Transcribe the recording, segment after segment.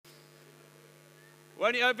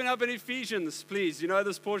Why don't you open up in Ephesians, please? You know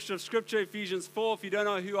this portion of Scripture, Ephesians 4. If you don't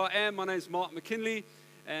know who I am, my name is Mark McKinley,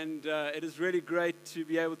 and it is really great to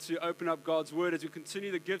be able to open up God's Word as we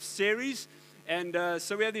continue the gift series. And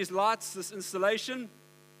so we have these lights, this installation,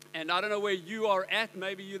 and I don't know where you are at.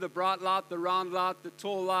 Maybe you're the bright light, the round light, the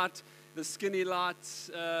tall light, the skinny light,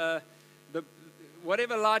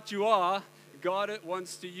 whatever light you are, God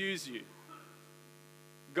wants to use you.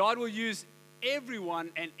 God will use everyone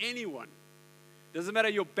and anyone. Doesn't matter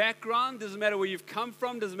your background, doesn't matter where you've come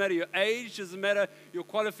from, doesn't matter your age, doesn't matter your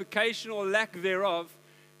qualification or lack thereof.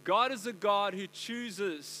 God is a God who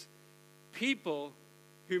chooses people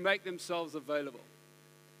who make themselves available.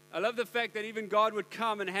 I love the fact that even God would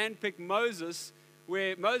come and handpick Moses,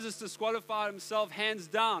 where Moses disqualified himself hands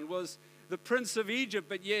down, was the prince of Egypt,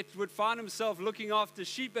 but yet would find himself looking after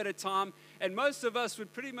sheep at a time. And most of us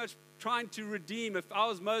would pretty much trying to redeem. If I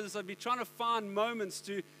was Moses, I'd be trying to find moments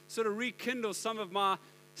to sort of rekindle some of my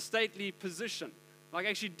stately position. Like,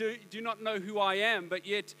 actually do not know who I am, but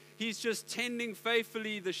yet he's just tending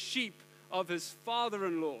faithfully the sheep of his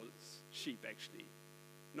father-in-law's sheep, actually.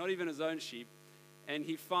 Not even his own sheep. And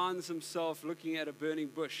he finds himself looking at a burning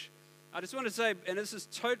bush. I just want to say, and this is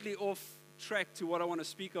totally off track to what I want to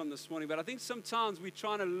speak on this morning, but I think sometimes we're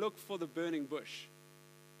trying to look for the burning bush.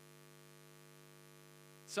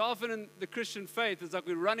 So often in the Christian faith, it's like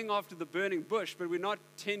we're running after the burning bush, but we're not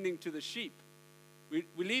tending to the sheep. We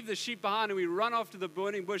leave the sheep behind and we run after the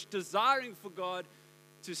burning bush, desiring for God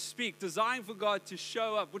to speak, desiring for God to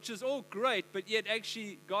show up, which is all great, but yet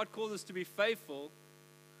actually God calls us to be faithful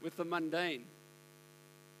with the mundane.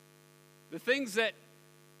 The things that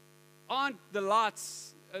aren't the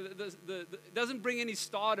lights, it doesn't bring any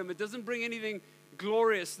stardom, it doesn't bring anything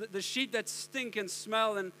glorious. The sheep that stink and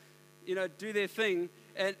smell and, do their thing.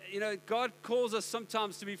 And, God calls us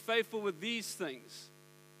sometimes to be faithful with these things.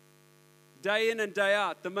 Day in and day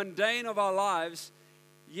out, the mundane of our lives.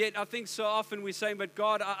 Yet I think so often we're saying, but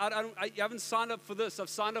God, I haven't signed up for this. I've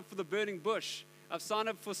signed up for the burning bush. I've signed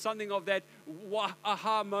up for something of that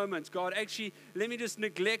aha moment. God, actually, let me just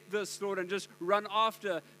neglect this, Lord, and just run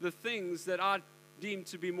after the things that I deem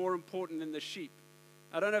to be more important than the sheep.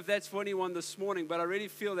 I don't know if that's for anyone this morning, but I really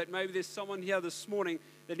feel that maybe there's someone here this morning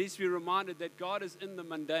that needs to be reminded that God is in the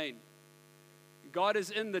mundane. God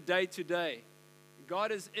is in the day-to-day.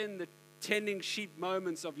 God is in the tending sheep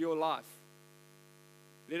moments of your life.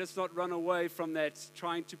 Let us not run away from that,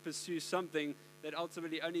 trying to pursue something that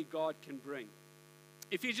ultimately only God can bring.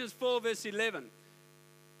 Ephesians 4 verse 11.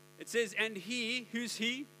 It says, and he, who's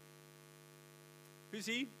he? Who's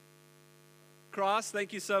he? Christ,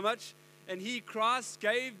 thank you so much. And he, Christ,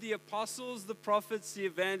 gave the apostles, the prophets, the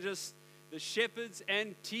evangelists, the shepherds,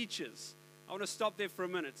 and teachers. I want to stop there for a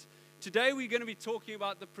minute. Today we're going to be talking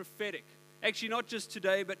about the prophetic. Actually, not just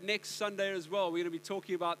today, but next Sunday as well. We're going to be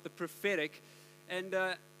talking about the prophetic. And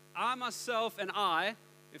I myself and I,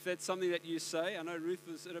 if that's something that you say. I know Ruth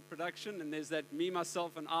was in a production, and there's that me,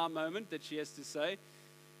 myself, and I moment that she has to say.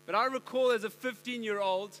 But I recall as a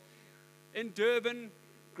 15-year-old in Durban,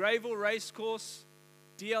 Greyville Racecourse,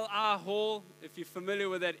 DLR Hall, if you're familiar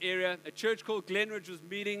with that area, a church called Glenridge was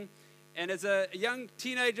meeting. And as a young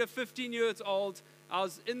teenager, 15 years old, I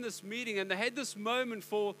was in this meeting, and they had this moment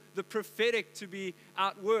for the prophetic to be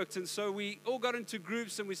outworked. And so we all got into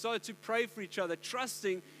groups, and we started to pray for each other,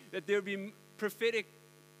 trusting that there would be prophetic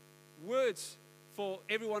words for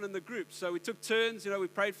everyone in the group. So we took turns, we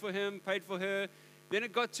prayed for him, prayed for her. Then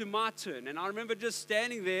it got to my turn, and I remember just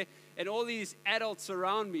standing there and all these adults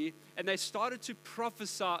around me, and they started to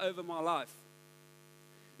prophesy over my life.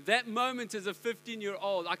 That moment as a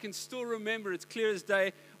 15-year-old, I can still remember, it's clear as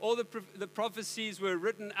day. All the prophecies were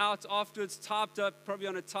written out afterwards, typed up, probably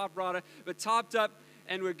on a typewriter, but typed up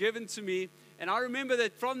and were given to me. And I remember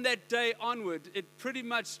that from that day onward, it pretty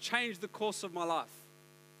much changed the course of my life.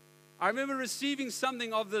 I remember receiving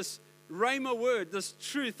something of this rhema word, this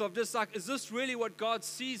truth of just like, is this really what God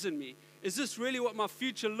sees in me? Is this really what my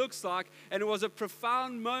future looks like? And it was a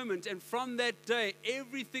profound moment. And from that day,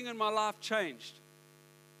 everything in my life changed.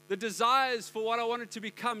 The desires for what I wanted to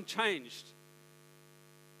become changed.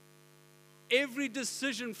 Every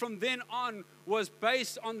decision from then on was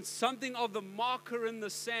based on something of the marker in the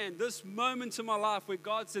sand. This moment in my life where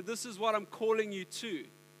God said, this is what I'm calling you to.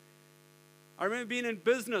 I remember being in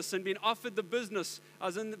business and being offered the business. I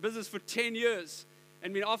was in the business for 10 years.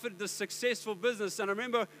 and been offered this successful business. And I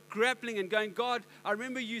remember grappling and going, God, I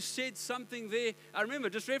remember you said something there. I remember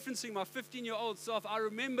just referencing my 15-year-old self. I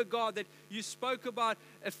remember, God, that you spoke about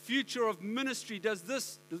a future of ministry. Does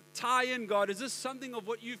this tie in, God? Is this something of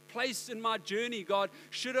what you've placed in my journey, God?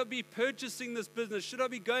 Should I be purchasing this business? Should I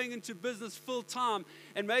be going into business full time?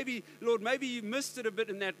 And maybe, Lord, maybe you missed it a bit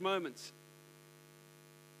in that moment.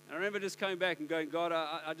 And I remember just coming back and going, God,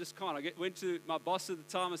 I just can't. Went to my boss at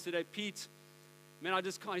the time. I said, hey, Pete, man, I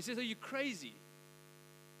just can't. He says, are you crazy?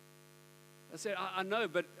 I said, I know,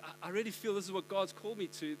 but I really feel this is what God's called me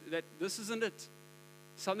to, that this isn't it.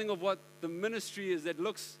 Something of what the ministry is that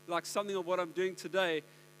looks like something of what I'm doing today.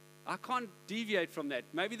 I can't deviate from that.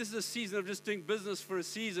 Maybe this is a season of just doing business for a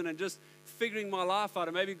season and just figuring my life out.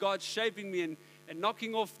 And maybe God's shaping me and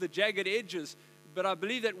knocking off the jagged edges. But I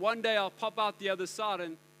believe that one day I'll pop out the other side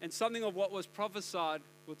and something of what was prophesied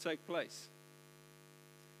will take place.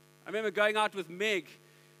 I remember going out with Meg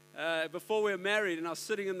before we were married, and I was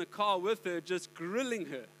sitting in the car with her, just grilling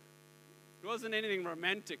her. It wasn't anything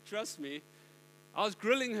romantic, trust me. I was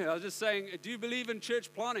grilling her. I was just saying, do you believe in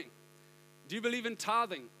church planting? Do you believe in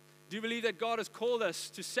tithing? Do you believe that God has called us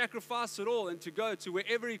to sacrifice it all and to go to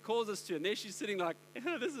wherever He calls us to? And there she's sitting like,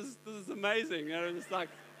 this is amazing. You know, it's like,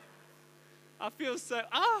 I feel so,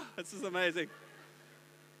 this is amazing.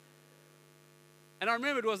 And I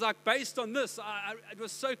remember it was like based on this, it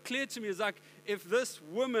was so clear to me. It's like if this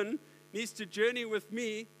woman needs to journey with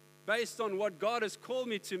me based on what God has called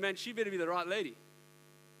me to, man, she better be the right lady.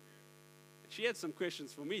 She had some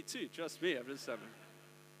questions for me too, trust me.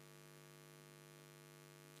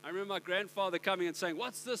 I remember my grandfather coming and saying,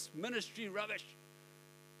 what's this ministry rubbish?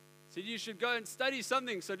 He said, you should go and study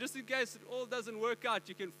something, so just in case it all doesn't work out,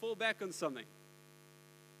 you can fall back on something.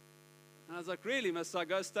 And I was like, really, must I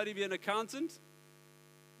go study, be an accountant?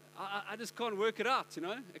 I just can't work it out, you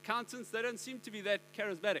know. Accountants, they don't seem to be that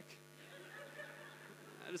charismatic.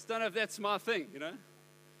 I just don't know if that's my thing, you know.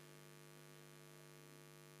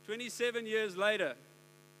 27 years later,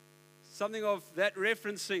 something of that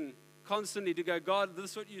referencing constantly to go, God,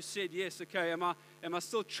 this is what you said, yes, okay, am I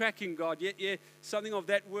still tracking, God? Yeah, something of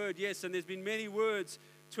that word, yes, and there's been many words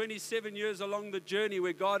 27 years along the journey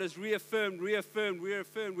where God has reaffirmed,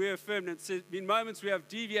 and it's been moments where I've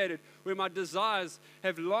deviated, where my desires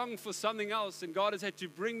have longed for something else, and God has had to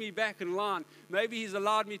bring me back in line. Maybe He's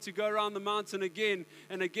allowed me to go around the mountain again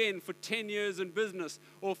and again for 10 years in business,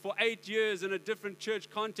 or for 8 years in a different church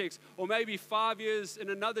context, or maybe 5 years in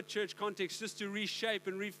another church context just to reshape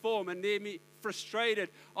and reform, and there me frustrated,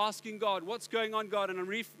 asking God, what's going on, God? And I'm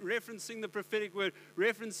referencing the prophetic word,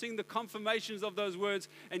 referencing the confirmations of those words,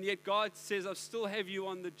 and yet God says, I still have you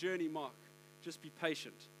on the journey, Mark. Just be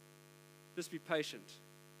patient. Just be patient.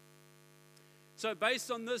 So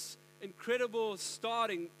based on this incredible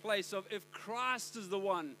starting place of if Christ is the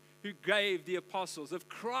one who gave the apostles, if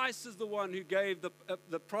Christ is the one who gave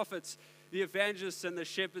the prophets, the evangelists and the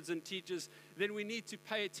shepherds and teachers, then we need to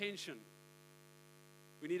pay attention.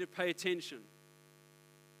 We need to pay attention.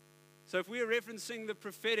 So if we are referencing the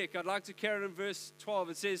prophetic, I'd like to carry on in verse 12.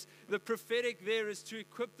 It says, the prophetic there is to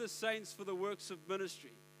equip the saints for the works of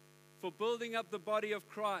ministry, for building up the body of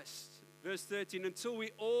Christ. Verse 13, until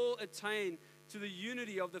we all attain to the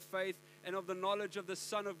unity of the faith and of the knowledge of the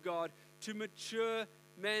Son of God, to mature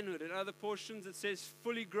manhood. In other portions it says,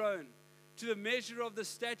 fully grown, to the measure of the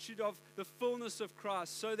stature of the fullness of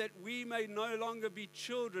Christ, so that we may no longer be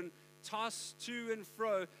children, tossed to and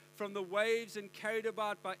fro from the waves and carried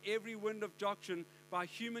about by every wind of doctrine, by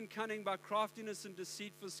human cunning, by craftiness and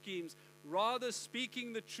deceitful schemes. Rather,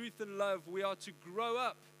 speaking the truth in love, we are to grow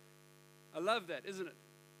up. I love that, isn't it?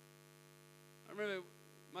 I remember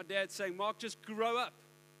my dad saying, Mark, just grow up.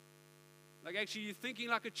 Like actually, you're thinking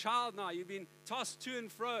like a child now. You've been tossed to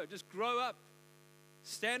and fro. Just grow up.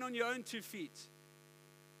 Stand on your own 2 feet.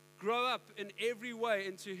 Grow up in every way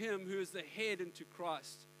into Him who is the head, into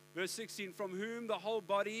Christ. Verse 16, from whom the whole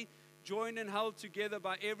body, joined and held together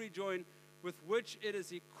by every joint with which it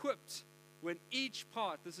is equipped, when each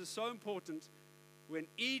part, this is so important, when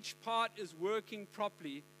each part is working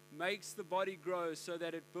properly, makes the body grow so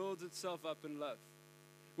that it builds itself up in love.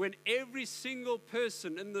 When every single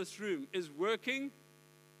person in this room is working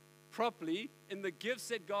properly in the gifts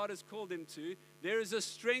that God has called him to, there is a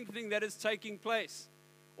strengthening that is taking place.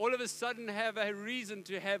 All of a sudden have a reason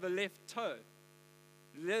to have a left toe.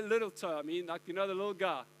 Little toe, I mean, like, you know, the little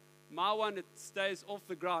guy. My one, it stays off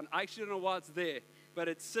the ground. I actually don't know why it's there, but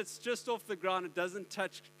it sits just off the ground. It doesn't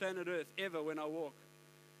touch planet Earth ever when I walk.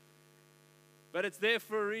 But it's there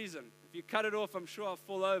for a reason. If you cut it off, I'm sure I'll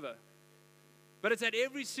fall over. But it's that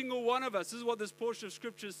every single one of us, this is what this portion of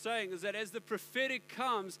Scripture is saying, is that as the prophetic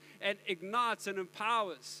comes and ignites and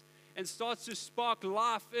empowers and starts to spark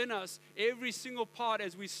life in us, every single part,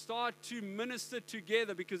 as we start to minister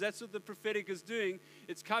together, because that's what the prophetic is doing,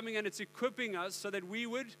 it's coming and it's equipping us so that we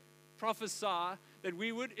would prophesy, that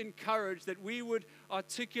we would encourage, that we would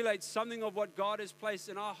articulate something of what God has placed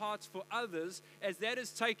in our hearts for others. As that is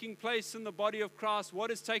taking place in the body of Christ, what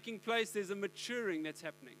is taking place? There's a maturing that's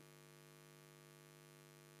happening.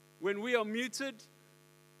 When we are muted,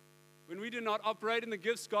 when we do not operate in the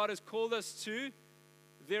gifts God has called us to,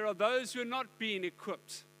 there are those who are not being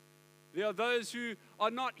equipped. There are those who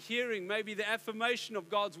are not hearing maybe the affirmation of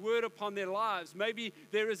God's word upon their lives. Maybe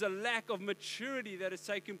there is a lack of maturity that has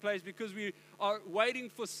taken place because we are waiting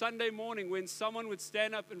for Sunday morning when someone would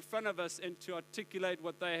stand up in front of us and to articulate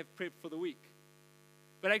what they have prepped for the week.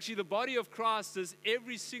 But actually, the body of Christ is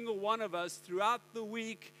every single one of us throughout the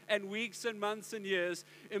week and weeks and months and years,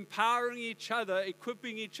 empowering each other,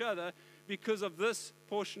 equipping each other because of this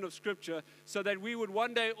portion of Scripture, so that we would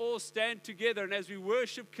one day all stand together, and as we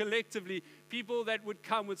worship collectively, people that would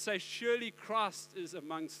come would say, surely Christ is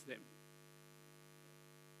amongst them.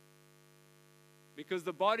 Because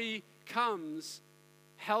the body comes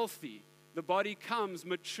healthy. The body comes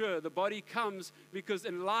mature. The body comes because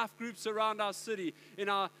in life groups around our city, in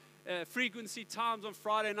our frequency times on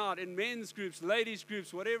Friday night, in men's groups, ladies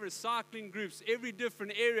groups, whatever, cycling groups, every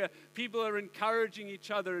different area, people are encouraging each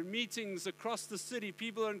other. In meetings across the city,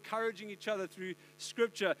 people are encouraging each other through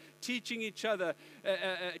Scripture, teaching each other,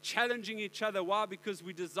 challenging each other. Why? Because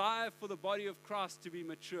we desire for the body of Christ to be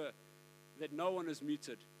mature, that no one is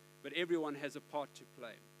muted, but everyone has a part to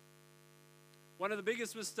play. One of the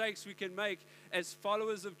biggest mistakes we can make as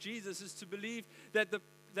followers of Jesus is to believe that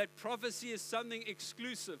that prophecy is something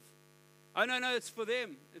exclusive. Oh, no, it's for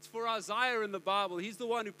them. It's for Isaiah in the Bible. He's the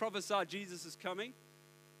one who prophesied Jesus is coming.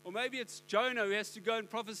 Or maybe it's Jonah who has to go and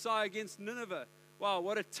prophesy against Nineveh. Wow,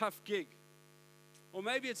 what a tough gig. Or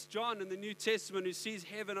maybe it's John in the New Testament who sees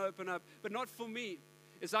heaven open up, but not for me.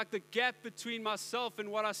 It's like the gap between myself and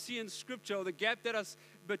what I see in Scripture, or the gap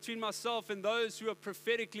between myself and those who are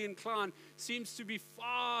prophetically inclined seems to be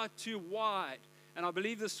far too wide. And I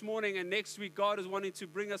believe this morning and next week, God is wanting to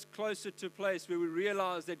bring us closer to a place where we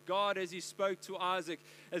realize that God, as He spoke to Isaac,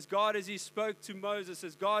 as God, as He spoke to Moses,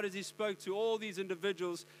 as God, as He spoke to all these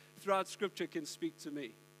individuals throughout Scripture, can speak to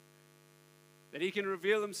me. That He can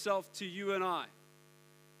reveal Himself to you and I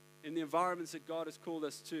in the environments that God has called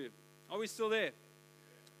us to. Are we still there?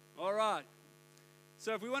 All right.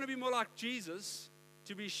 So if we want to be more like Jesus,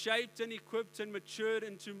 to be shaped and equipped and matured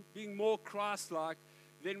into being more Christ-like,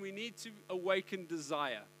 then we need to awaken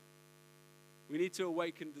desire. We need to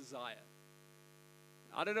awaken desire.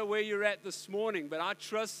 I don't know where you're at this morning, but I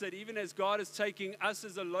trust that even as God is taking us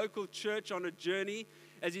as a local church on a journey,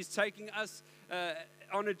 as He's taking us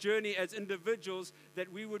on a journey as individuals,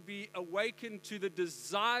 that we would be awakened to the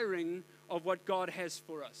desiring of what God has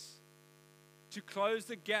for us. To close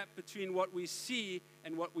the gap between what we see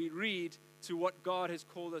and what we read to what God has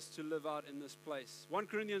called us to live out in this place. 1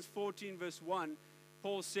 Corinthians 14 verse 1,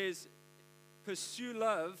 Paul says, pursue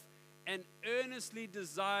love and earnestly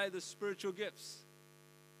desire the spiritual gifts.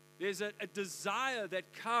 There's a desire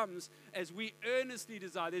that comes as we earnestly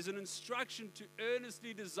desire. There's an instruction to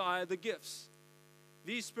earnestly desire the gifts.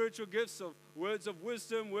 These spiritual gifts of words of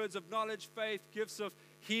wisdom, words of knowledge, faith, gifts of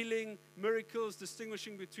healing, miracles,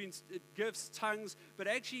 distinguishing between gifts, tongues, but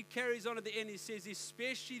actually carries on at the end. He says,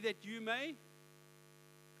 especially that you may.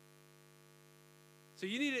 So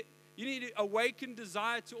you need to awaken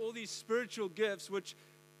desire to all these spiritual gifts, which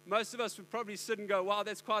most of us would probably sit and go, wow,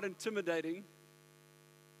 that's quite intimidating.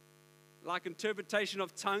 Like interpretation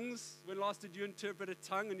of tongues. When last did you interpret a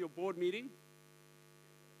tongue in your board meeting?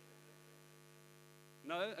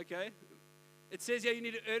 No? Okay. It says here you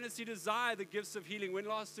need to earnestly desire the gifts of healing. When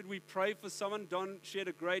last did we pray for someone? Don shared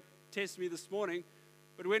a great testimony this morning.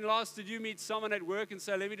 But when last did you meet someone at work and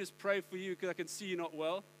say, let me just pray for you because I can see you're not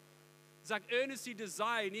well? It's like earnestly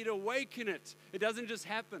desire. You need to awaken it. It doesn't just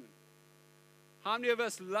happen. How many of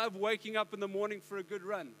us love waking up in the morning for a good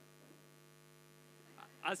run?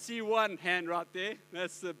 I see one hand right there.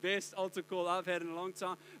 That's the best altar call I've had in a long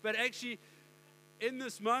time. But actually, in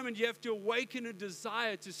this moment, you have to awaken a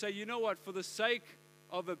desire to say, you know what, for the sake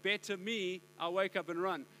of a better me, I wake up and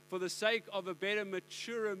run. For the sake of a better,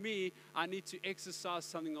 maturer me, I need to exercise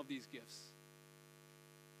something of these gifts.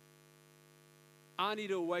 I need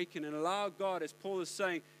to awaken and allow God, as Paul is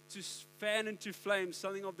saying, to fan into flame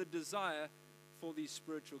something of the desire for these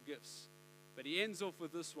spiritual gifts. But he ends off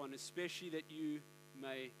with this one, especially that you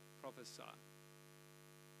may prophesy.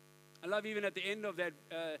 I love even at the end of that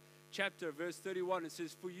chapter, verse 31, it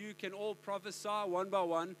says, "For you can all prophesy one by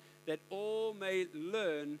one, that all may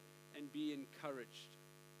learn and be encouraged."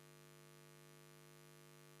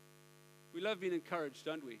 We love being encouraged,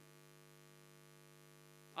 don't we?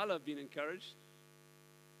 I love being encouraged.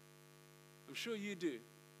 I'm sure you do.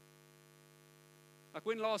 Like,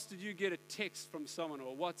 when last did you get a text from someone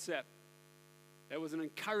or a WhatsApp that was an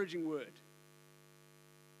encouraging word?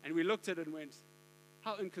 And we looked at it and went,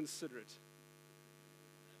 how inconsiderate.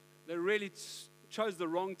 They really chose the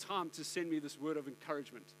wrong time to send me this word of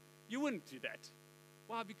encouragement. You wouldn't do that.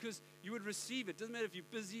 Why? Because you would receive it. Doesn't matter if you're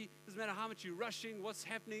busy, doesn't matter how much you're rushing, what's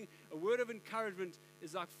happening. A word of encouragement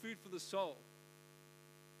is like food for the soul.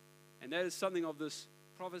 And that is something of this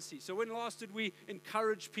prophecy. So when last did we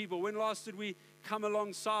encourage people? When last did we come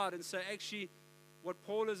alongside and say, actually, what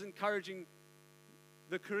Paul is encouraging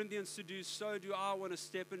the Corinthians to do, so do I want to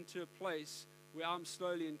step into a place where I'm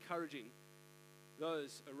slowly encouraging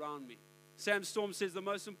those around me. Sam Storm says the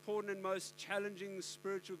most important and most challenging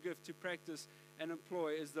spiritual gift to practice and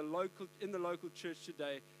employ is in the local church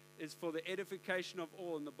today is for the edification of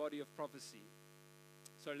all in the body of prophecy.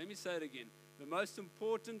 So let me say it again. The most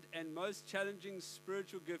important and most challenging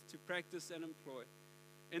spiritual gift to practice and employ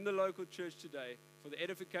in the local church today for the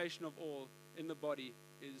edification of all in the body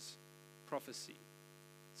is prophecy.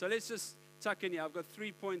 So let's just tuck in here. I've got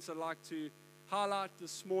 3 points I'd like to highlight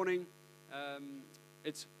this morning.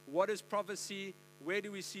 It's what is prophecy, where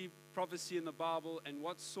do we see prophecy in the Bible, and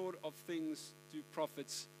what sort of things do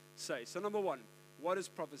prophets say? So number one, what is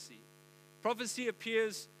prophecy? Prophecy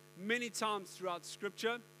appears many times throughout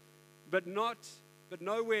Scripture, but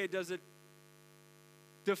nowhere does it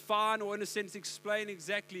define or in a sense explain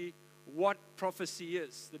exactly what prophecy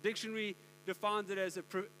is. The dictionary defines it as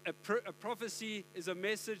a prophecy is a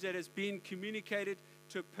message that has been communicated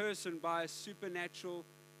to a person by a supernatural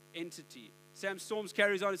entity. Sam Storms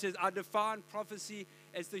carries on and says, I define prophecy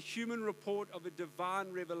as the human report of a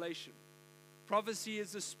divine revelation. Prophecy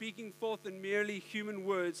is the speaking forth in merely human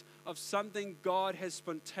words of something God has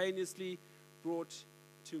spontaneously brought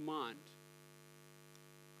to mind.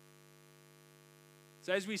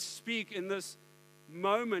 So as we speak in this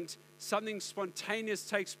moment, something spontaneous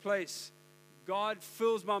takes place. God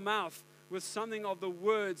fills my mouth with something of the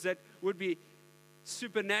words that would be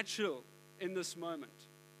supernatural in this moment.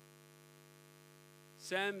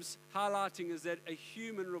 Sam's highlighting is that a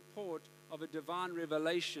human report of a divine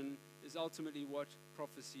revelation is ultimately what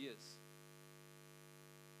prophecy is.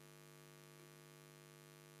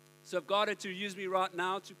 So if God had to use me right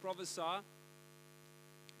now to prophesy,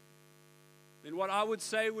 then what I would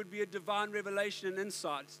say would be a divine revelation and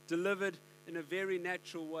insight delivered in a very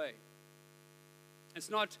natural way. It's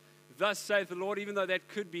not, thus saith the Lord, even though that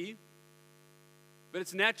could be, but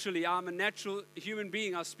it's naturally. I'm a natural human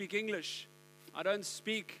being. I speak English. I don't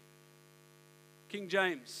speak King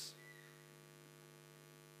James.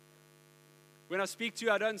 When I speak to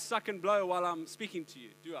you, I don't suck and blow while I'm speaking to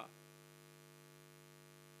you, do I?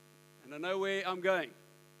 And I know where I'm going.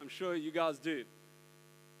 I'm sure you guys do.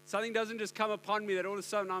 Something doesn't just come upon me that all of a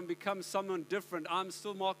sudden I'm become someone different. I'm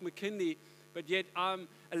still Mark McKinley, but yet I'm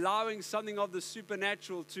allowing something of the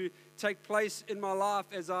supernatural to take place in my life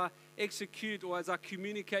as I execute or as I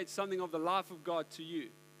communicate something of the life of God to you.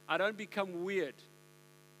 I don't become weird.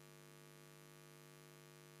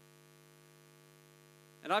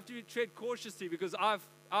 And I have to tread cautiously because I've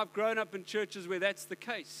grown up in churches where that's the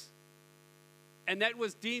case. And that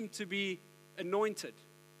was deemed to be anointed,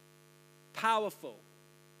 powerful.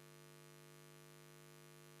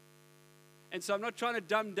 And so I'm not trying to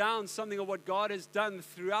dumb down something of what God has done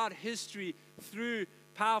throughout history through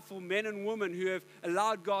powerful men and women who have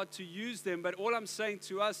allowed God to use them. But all I'm saying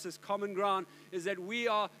to us as common ground is that we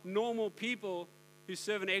are normal people who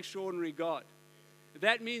serve an extraordinary God.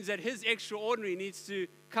 That means that His extraordinary needs to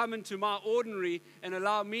come into my ordinary and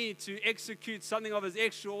allow me to execute something of His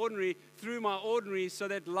extraordinary through my ordinary so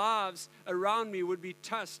that lives around me would be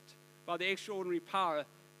touched by the extraordinary power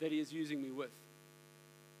that He is using me with.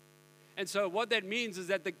 And so what that means is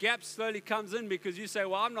that the gap slowly comes in because you say,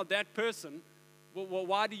 well, I'm not that person. Well,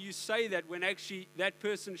 why do you say that when actually that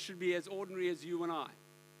person should be as ordinary as you and I?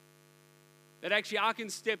 That actually I can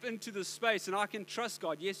step into this space and I can trust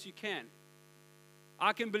God. Yes, you can.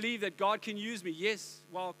 I can believe that God can use me. Yes,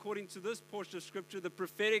 well, according to this portion of Scripture, the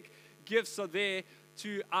prophetic gifts are there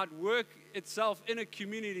to outwork itself in a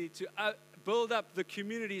community, to build up the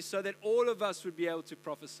community so that all of us would be able to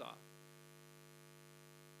prophesy.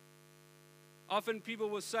 Often people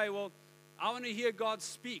will say, well, I want to hear God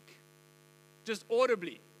speak, just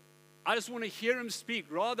audibly. I just want to hear Him speak.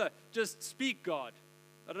 Rather, just speak, God.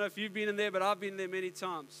 I don't know if you've been in there, but I've been there many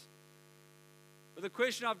times. But the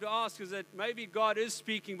question I have to ask is that maybe God is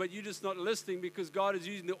speaking, but you're just not listening because God is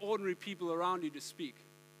using the ordinary people around you to speak.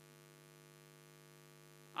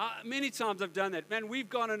 Many times I've done that. Man, we've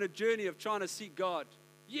gone on a journey of trying to seek God.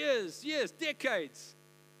 Years, decades.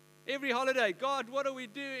 Every holiday, God, what are we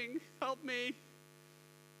doing? Help me.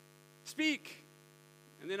 Speak.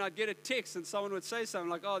 And then I'd get a text and someone would say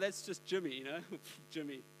something like, oh, that's just Jimmy, you know.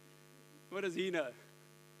 Jimmy. What does he know?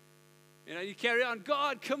 You know, you carry on,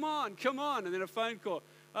 God, come on. And then a phone call.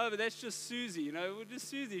 Oh, but that's just Susie, you know. Well, just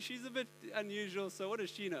Susie. She's a bit unusual, so what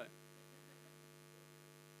does she know?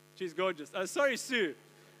 She's gorgeous. Oh, sorry, Sue.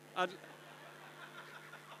 I'd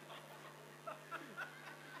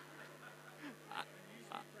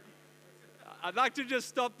like to just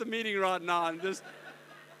stop the meeting right now and just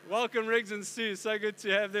welcome Riggs and Sue. So good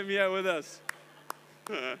to have them here with us.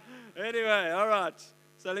 Anyway, all right.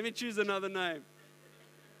 So let me choose another name.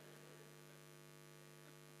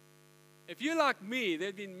 If you're like me, there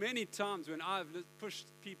have been many times when I've pushed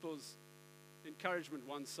people's encouragement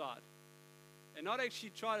one side and not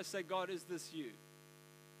actually try to say, God, is this you?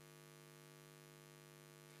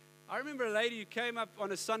 I remember a lady who came up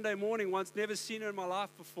on a Sunday morning once, never seen her in my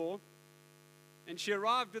life before, and she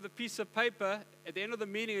arrived with a piece of paper at the end of the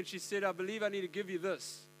meeting and she said, I believe I need to give you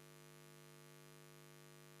this.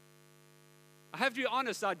 I have to be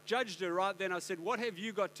honest, I judged her right then. I said, what have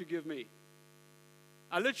you got to give me?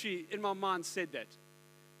 I literally, in my mind, said that.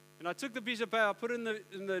 And I took the piece of paper, I put it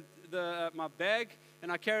in my bag,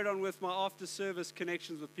 and I carried on with my after-service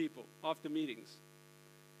connections with people, after meetings.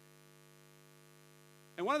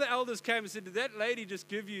 And one of the elders came and said, did that lady just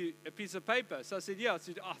give you a piece of paper? So I said, yeah. I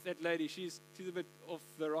said, oh, that lady, she's a bit off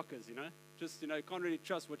the rockers, you know. Just, can't really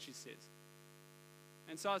trust what she says.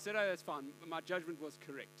 And so I said, oh, that's fine. My judgment was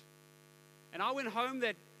correct. And I went home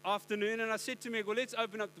that afternoon and I said to Meg, well, let's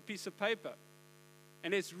open up the piece of paper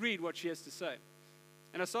and let's read what she has to say.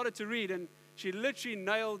 And I started to read, and she literally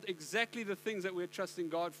nailed exactly the things that we're trusting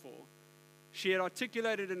God for. She had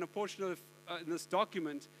articulated in a portion of in this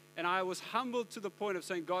document, and I was humbled to the point of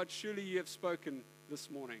saying, God, surely you have spoken this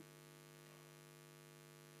morning.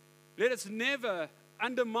 Let us never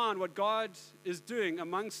undermine what God is doing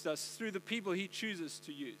amongst us through the people he chooses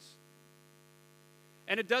to use.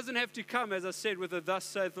 And it doesn't have to come, as I said, with a thus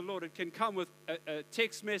saith the Lord. It can come with a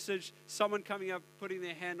text message, someone coming up, putting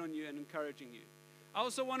their hand on you and encouraging you. I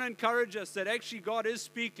also want to encourage us that actually God is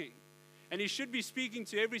speaking. And he should be speaking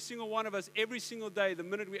to every single one of us every single day the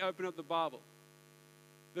minute we open up the Bible.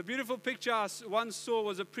 The beautiful picture I once saw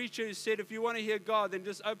was a preacher who said, if you want to hear God, then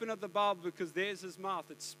just open up the Bible because there's his mouth,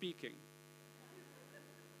 it's speaking.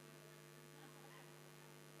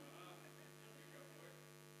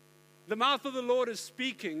 The mouth of the Lord is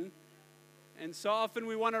speaking, and so often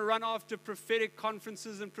we want to run after prophetic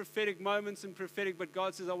conferences and prophetic moments and prophetic, but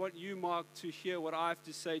God says, I want you, Mark, to hear what I have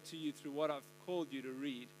to say to you through what I've called you to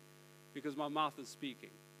read, because my mouth is speaking.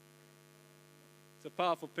 It's a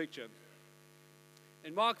powerful picture.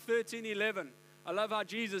 In Mark 13:11, I love how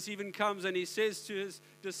Jesus even comes and he says to his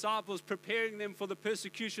disciples, preparing them for the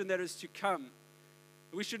persecution that is to come.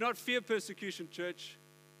 We should not fear persecution, church.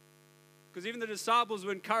 Because even the disciples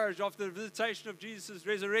were encouraged after the visitation of Jesus'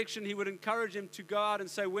 resurrection, he would encourage them to go out and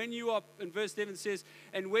say, when you are, in verse 11 says,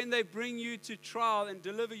 and when they bring you to trial and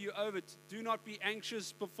deliver you over, do not be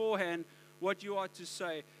anxious beforehand what you are to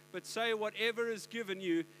say, but say whatever is given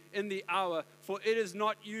you in the hour, for it is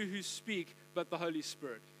not you who speak, but the Holy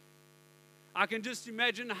Spirit. I can just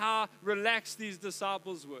imagine how relaxed these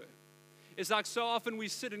disciples were. It's like so often we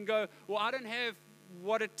sit and go, well, I don't have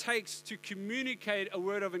what it takes to communicate a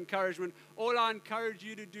word of encouragement. All I encourage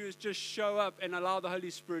you to do is just show up and allow the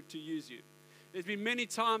Holy Spirit to use you. There's been many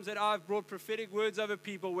times that I've brought prophetic words over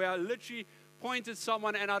people where I literally point at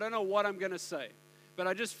someone and I don't know what I'm going to say. But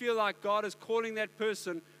I just feel like God is calling that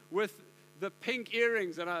person with the pink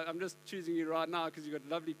earrings. And I'm just choosing you right now because you've got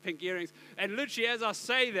lovely pink earrings. And literally as I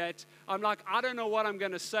say that, I'm like, I don't know what I'm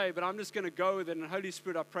going to say, but I'm just going to go with it. And Holy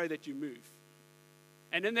Spirit, I pray that you move.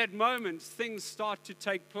 And in that moment, things start to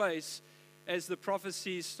take place as the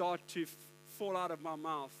prophecies start to fall out of my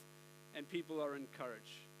mouth and people are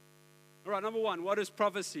encouraged. All right, number one, what is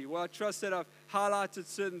prophecy? Well, I trust that I've highlighted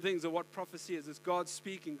certain things of what prophecy is. It's God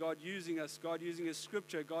speaking, God using us, God using His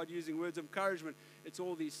scripture, God using words of encouragement. It's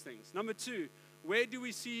all these things. Number two, where do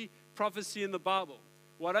we see prophecy in the Bible?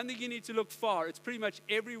 Well, I don't think you need to look far. It's pretty much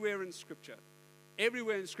everywhere in Scripture.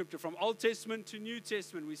 Everywhere in Scripture, from Old Testament to New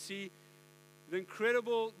Testament, we see the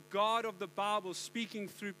incredible God of the Bible speaking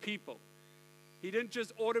through people. He didn't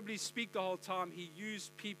just audibly speak the whole time, He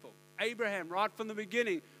used people. Abraham, right from the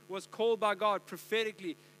beginning, was called by God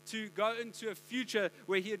prophetically. to go into a future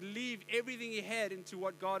where he'd leave everything he had into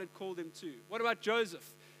what God had called him to. What about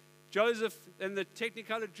Joseph? Joseph and the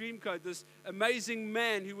Technicolor Dreamcoat, this amazing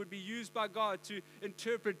man who would be used by God to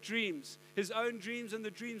interpret dreams, his own dreams and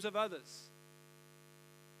the dreams of others.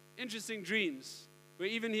 Interesting dreams, where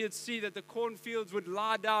even he'd see that the cornfields would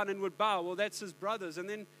lie down and would bow. Well, that's his brothers. And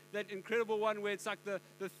then that incredible one where it's like the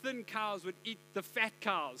thin cows would eat the fat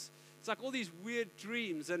cows. It's like all these weird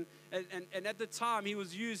dreams. And at the time, he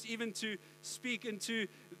was used even to speak into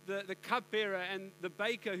the cupbearer and the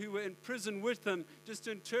baker who were in prison with him, just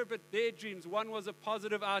to interpret their dreams. One was a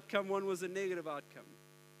positive outcome, one was a negative outcome.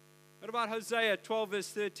 What about Hosea 12, verse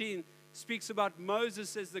 13? Speaks about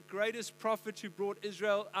Moses as the greatest prophet who brought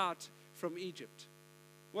Israel out from Egypt.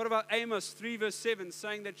 What about Amos 3, verse 7,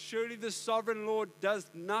 saying that surely the sovereign Lord does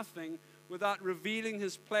nothing without revealing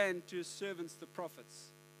his plan to his servants, the prophets?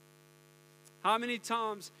 How many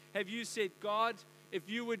times have you said, God, if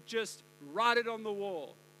you would just write it on the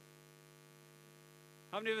wall?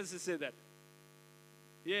 How many of us have said that?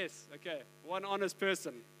 Yes, okay, one honest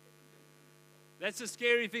person. That's a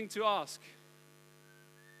scary thing to ask.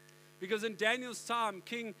 Because in Daniel's time,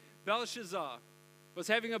 King Belshazzar was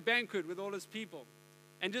having a banquet with all his people.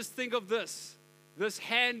 And just think of this. This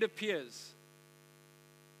hand appears.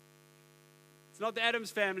 It's not the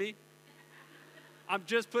Addams family. I'm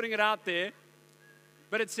just putting it out there.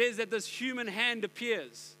 But it says that this human hand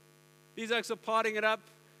appears. These oaks are parting it up.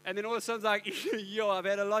 And then all of a sudden it's like, yo, I've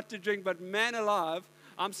had a lot to drink. But man alive,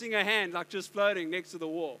 I'm seeing a hand like just floating next to the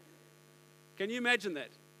wall. Can you imagine that?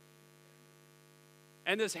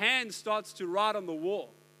 And this hand starts to write on the wall.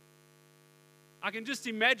 I can just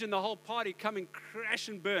imagine the whole party coming crash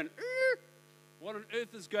and burn. What on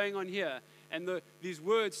earth is going on here? And these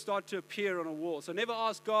words start to appear on a wall. So never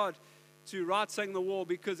ask God to write something on the wall,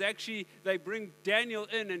 because actually they bring Daniel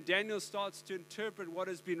in, and Daniel starts to interpret what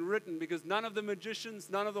has been written, because none of the magicians,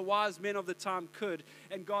 none of the wise men of the time could.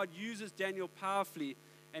 And God uses Daniel powerfully,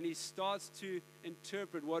 and he starts to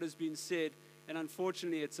interpret what has been said. And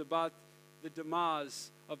unfortunately, it's about the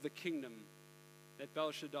demise of the kingdom that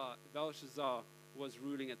Belshazzar was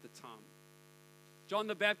ruling at the time. John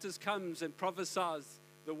the Baptist comes and prophesies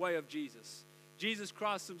the way of Jesus. Jesus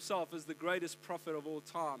Christ himself is the greatest prophet of all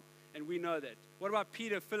time, and we know that. What about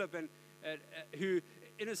Peter, Philip, and who,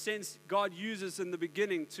 in a sense, God uses in the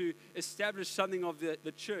beginning to establish something of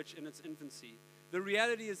the church in its infancy? The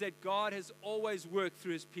reality is that God has always worked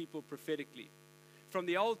through his people prophetically, from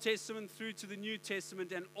the Old Testament through to the New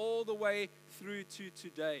Testament and all the way through to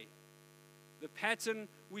today. The pattern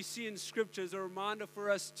we see in Scripture is a reminder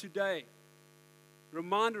for us today.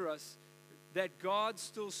 Reminder us that God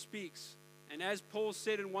still speaks. And as Paul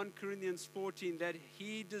said in 1 Corinthians 14, that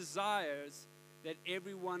he desires that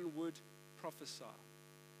everyone would prophesy.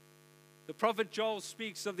 The prophet Joel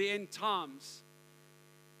speaks of the end times.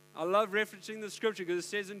 I love referencing the scripture because it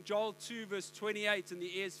says in Joel 2 verse 28 in the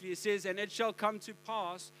ESV, it says, and it shall come to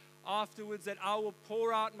pass afterwards that I will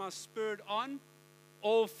pour out my spirit on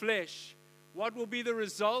all flesh. What will be the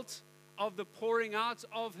result of the pouring out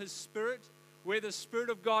of his spirit? Where the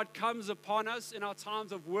Spirit of God comes upon us in our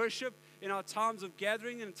times of worship, in our times of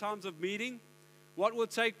gathering, in times of meeting. What will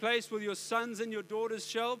take place? Will your sons and your daughters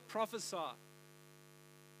shall prophesy.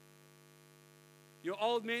 Your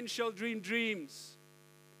old men shall dream dreams,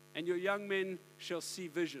 and your young men shall see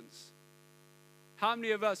visions. How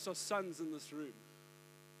many of us are sons in this room?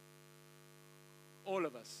 All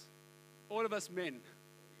of us. All of us men.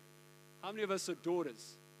 How many of us are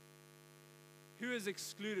daughters? Who is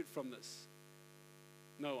excluded from this?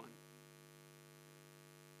 No one.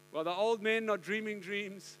 While the old men are dreaming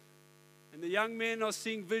dreams and the young men are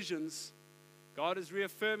seeing visions, God is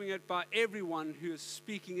reaffirming it by everyone who is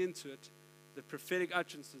speaking into it, the prophetic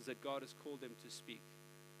utterances that God has called them to speak.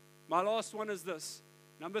 My last one is this.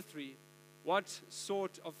 Number 3, what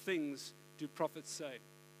sort of things do prophets say?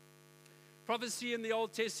 Prophecy in the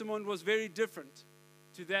Old Testament was very different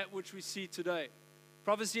to that which we see today.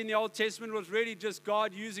 Prophecy in the Old Testament was really just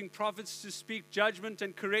God using prophets to speak judgment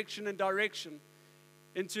and correction and direction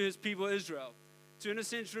into his people Israel, to in a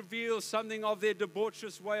sense reveal something of their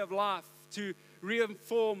debaucherous way of life, to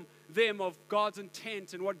reinform them of God's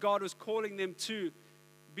intent and what God was calling them to,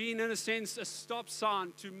 being in a sense a stop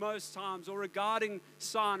sign to most times, or a guiding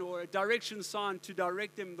sign or a direction sign to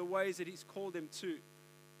direct them the ways that he's called them to.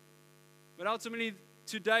 But ultimately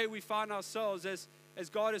today we find ourselves as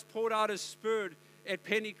God has poured out his Spirit at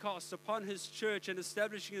Pentecost upon his church and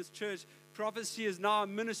establishing his church, prophecy is now a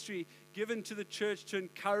ministry given to the church to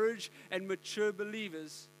encourage and mature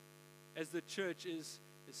believers as the church is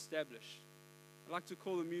established. I'd like to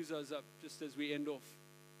call the musos up just as we end off.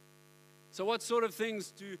 So what sort of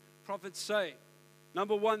things do prophets say?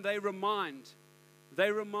 Number one, they remind.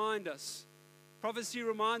 They remind us. Prophecy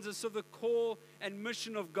reminds us of the call and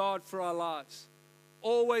mission of God for our lives.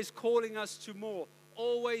 Always calling us to more.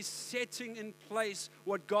 Always setting in place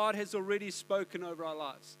what God has already spoken over our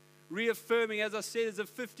lives. Reaffirming, as I said, as a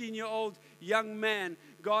 15-year-old young man,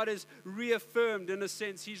 God has reaffirmed in a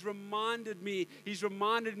sense. He's reminded me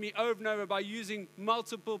over and over by using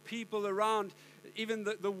multiple people around even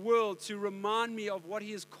the world to remind me of what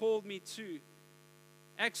He has called me to.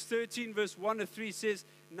 Acts 13 verse 1 to 3 says,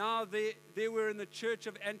 now there were in the church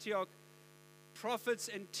of Antioch prophets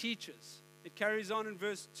and teachers. It carries on in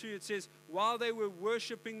verse 2. It says, while they were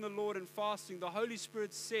worshiping the Lord and fasting, the Holy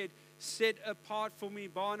Spirit said, set apart for me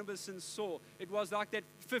Barnabas and Saul. It was like that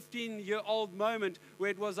 15-year-old moment where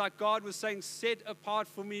it was like God was saying, set apart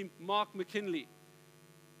for me Mark McKinley.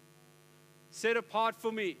 Set apart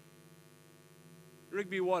for me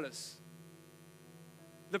Rigby Wallace.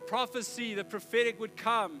 The prophecy, the prophetic would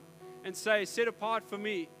come and say, set apart for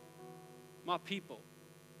me my people.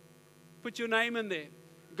 Put your name in there.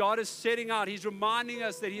 God is setting out. He's reminding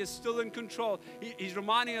us that He is still in control. He's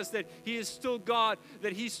reminding us that He is still God,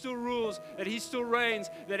 that He still rules, that He still reigns,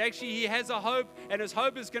 that actually He has a hope, and His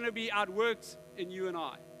hope is going to be outworked in you and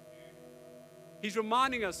I. He's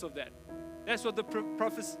reminding us of that. That's what the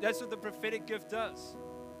prophetic gift does.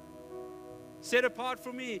 Set apart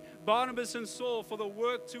for me Barnabas and Saul for the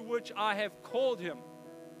work to which I have called him.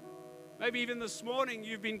 Maybe even this morning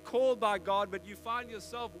you've been called by God, but you find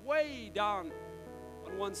yourself way down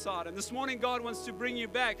on one side. And this morning God wants to bring you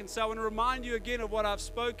back and say, I want to remind you again of what I've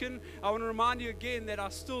spoken. I want to remind you again that I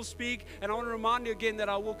still speak. And I want to remind you again that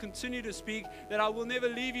I will continue to speak, that I will never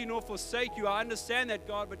leave you nor forsake you. I understand that,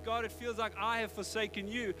 God, but God, it feels like I have forsaken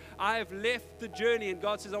you. I have left the journey. And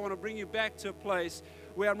God says, I want to bring you back to a place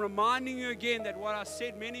where I'm reminding you again that what I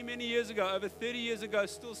said many, many years ago, over 30 years ago,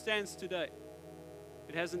 still stands today.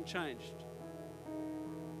 It hasn't changed.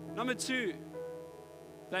 Number two,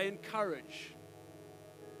 they encourage.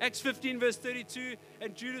 Acts 15 verse 32,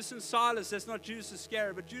 and Judas and Silas, that's not Judas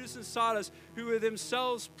Iscariot, but Judas and Silas, who were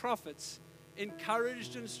themselves prophets,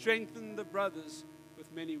 encouraged and strengthened the brothers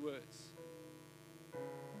with many words.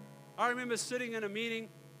 I remember sitting in a meeting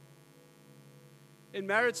in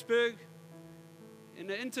Maritzburg, in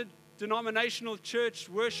an interdenominational church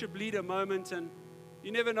worship leader moment, and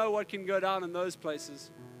you never know what can go down in those places.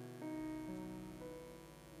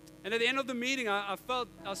 And at the end of the meeting, I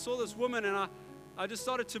saw this woman, and I just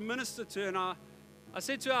started to minister to her, and I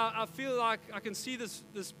said to her, I feel like I can see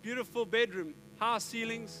this beautiful bedroom, high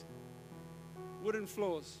ceilings, wooden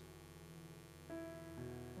floors.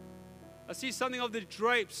 I see something of the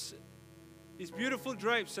drapes, these beautiful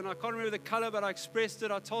drapes, and I can't remember the color, but I expressed it.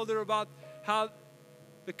 I told her about how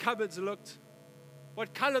the cupboards looked,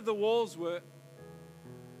 what color the walls were.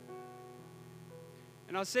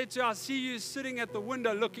 And I said to her, I see you sitting at the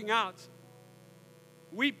window looking out,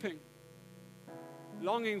 weeping,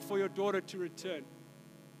 longing for your daughter to return.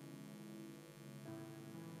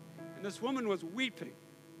 And this woman was weeping.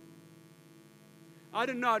 I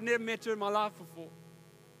didn't know, I'd never met her in my life before.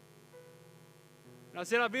 And I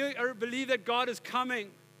said, I believe that God is coming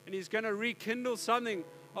and He's going to rekindle something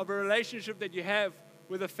of a relationship that you have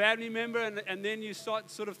with a family member, and then you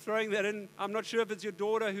start sort of throwing that in. I'm not sure if it's your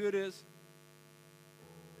daughter, who it is.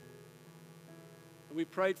 And we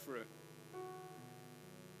prayed for her.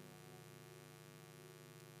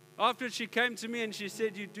 After she came to me and she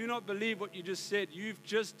said, you do not believe what you just said. You've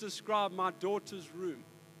just described my daughter's room.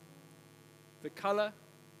 The color,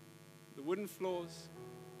 the wooden floors,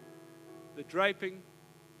 the draping,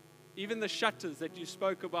 even the shutters that you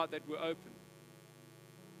spoke about that were open.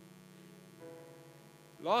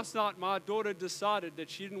 Last night, my daughter decided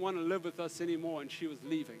that she didn't want to live with us anymore and she was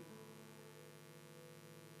leaving.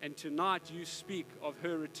 And tonight you speak of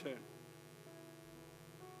her return.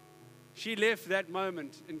 She left that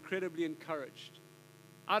moment incredibly encouraged.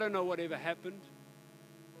 I don't know whatever happened,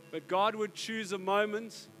 but God would choose a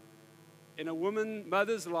moment in a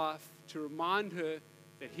mother's life to remind her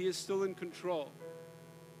that He is still in control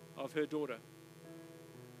of her daughter.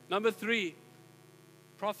 Number 3,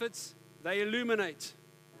 prophets, they illuminate.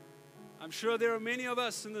 I'm sure there are many of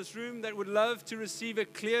us in this room that would love to receive a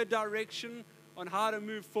clear direction on how to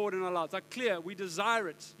move forward in our lives. Like clear, we desire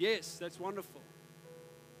it. Yes, that's wonderful.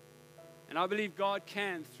 And I believe God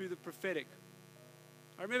can through the prophetic.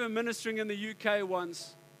 I remember ministering in the UK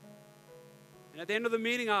once. And at the end of the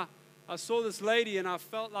meeting, I saw this lady and I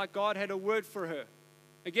felt like God had a word for her.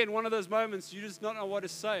 Again, one of those moments you just don't know what to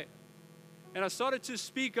say. And I started to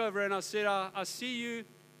speak over her and I said, I see you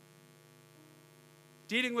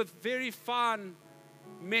dealing with very fine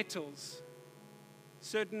metals.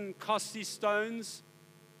 certain costly stones,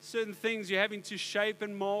 certain things you're having to shape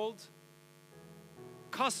and mold.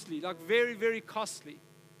 Costly, like very, very costly.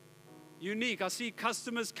 Unique. I see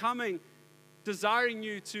customers coming, desiring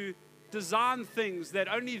you to design things that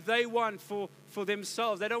only they want for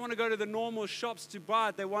themselves. They don't want to go to the normal shops to buy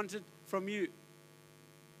it. They want it from you.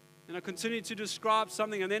 And I continue to describe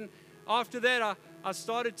something. And then after that, I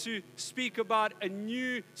started to speak about a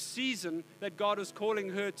new season that God was calling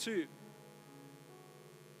her to.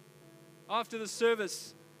 After the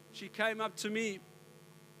service, she came up to me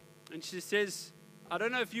and she says, I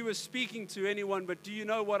don't know if you were speaking to anyone, but do you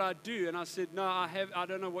know what I do? And I said, no, I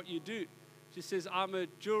don't know what you do. She says, I'm a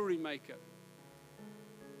jewelry maker.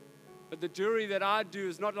 But the jewelry that I do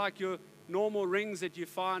is not like your normal rings that you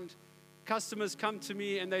find. Customers come to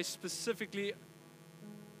me and they specifically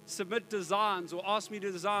submit designs or ask me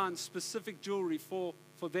to design specific jewelry for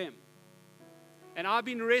them. And I've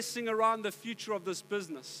been wrestling around the future of this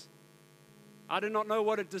business. I did not know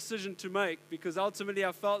what a decision to make because ultimately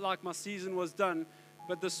I felt like my season was done.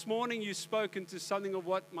 But this morning you spoke into something of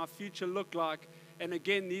what my future looked like. And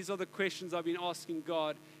again, these are the questions I've been asking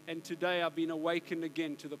God. And today I've been awakened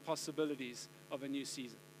again to the possibilities of a new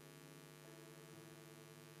season.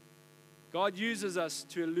 God uses us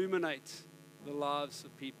to illuminate the lives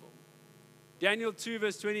of people. Daniel 2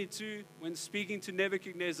 verse 22, when speaking to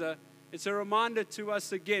Nebuchadnezzar, it's a reminder to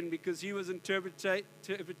us again because he was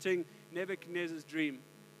interpreting Nebuchadnezzar's dream.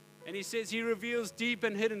 And he says he reveals deep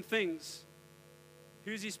and hidden things.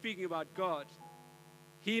 Who's he speaking about? God.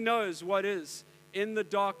 He knows what is in the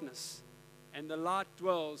darkness, and the light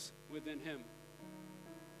dwells within him.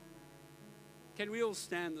 Can we all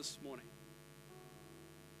stand this morning?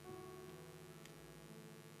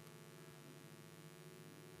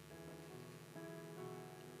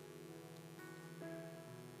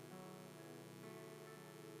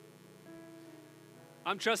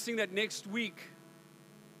 I'm trusting that next week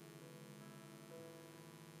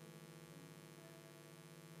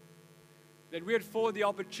that we would afford the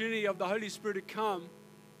opportunity of the Holy Spirit to come,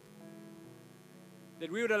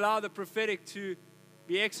 that we would allow the prophetic to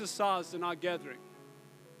be exercised in our gathering.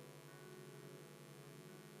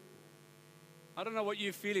 I don't know what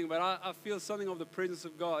you're feeling, but I feel something of the presence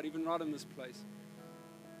of God, even right in this place.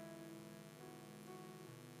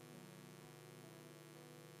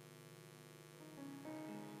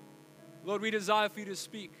 Lord, we desire for you to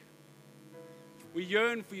speak. We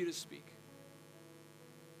yearn for you to speak.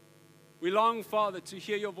 We long, Father, to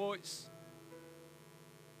hear your voice.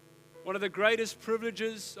 One of the greatest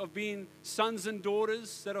privileges of being sons and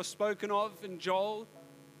daughters that are spoken of in Joel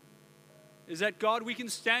is that, God, we can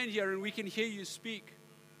stand here and we can hear you speak.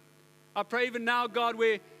 I pray even now, God,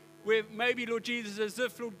 where maybe, Lord Jesus, as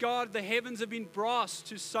if, Lord God, the heavens have been brass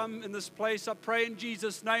to some in this place, I pray in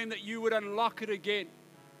Jesus' name that you would unlock it again.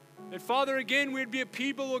 That, Father, again, we'd be a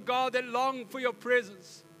people, Lord God, that long for your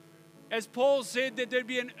presence. As Paul said, that there'd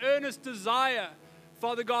be an earnest desire,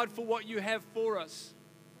 Father God, for what you have for us.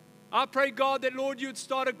 I pray, God, that, Lord, you'd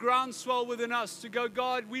start a groundswell within us to go,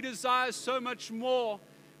 God, we desire so much more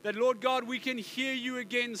that, Lord God, we can hear you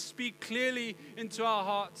again speak clearly into our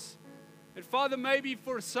hearts. And, Father, maybe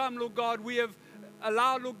for some, Lord God, we have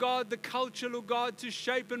allowed, Lord God, the culture, Lord God, to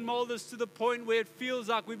shape and mold us to the point where it feels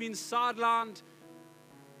like we've been sidelined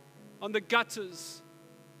on the gutters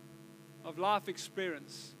of life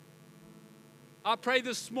experience. I pray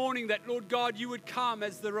this morning that, Lord God, you would come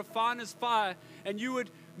as the refiner's fire and you would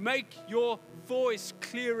make your voice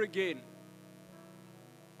clear again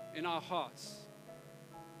in our hearts.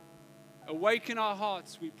 Awaken our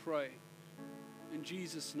hearts, we pray, in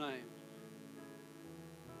Jesus' name.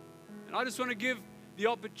 And I just want to give the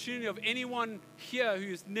opportunity of anyone here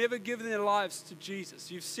who's never given their lives to Jesus.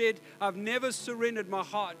 You've said, I've never surrendered my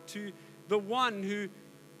heart to the one who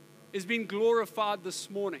is being glorified this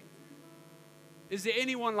morning. Is there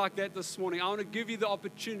anyone like that this morning? I want to give you the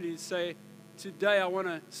opportunity to say, today I want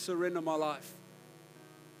to surrender my life.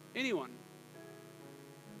 Anyone?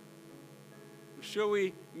 I'm sure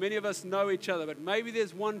many of us know each other, but maybe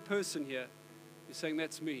there's one person here who's saying,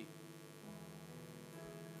 that's me.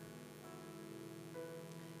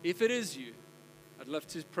 If it is you, I'd love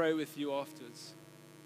to pray with you afterwards.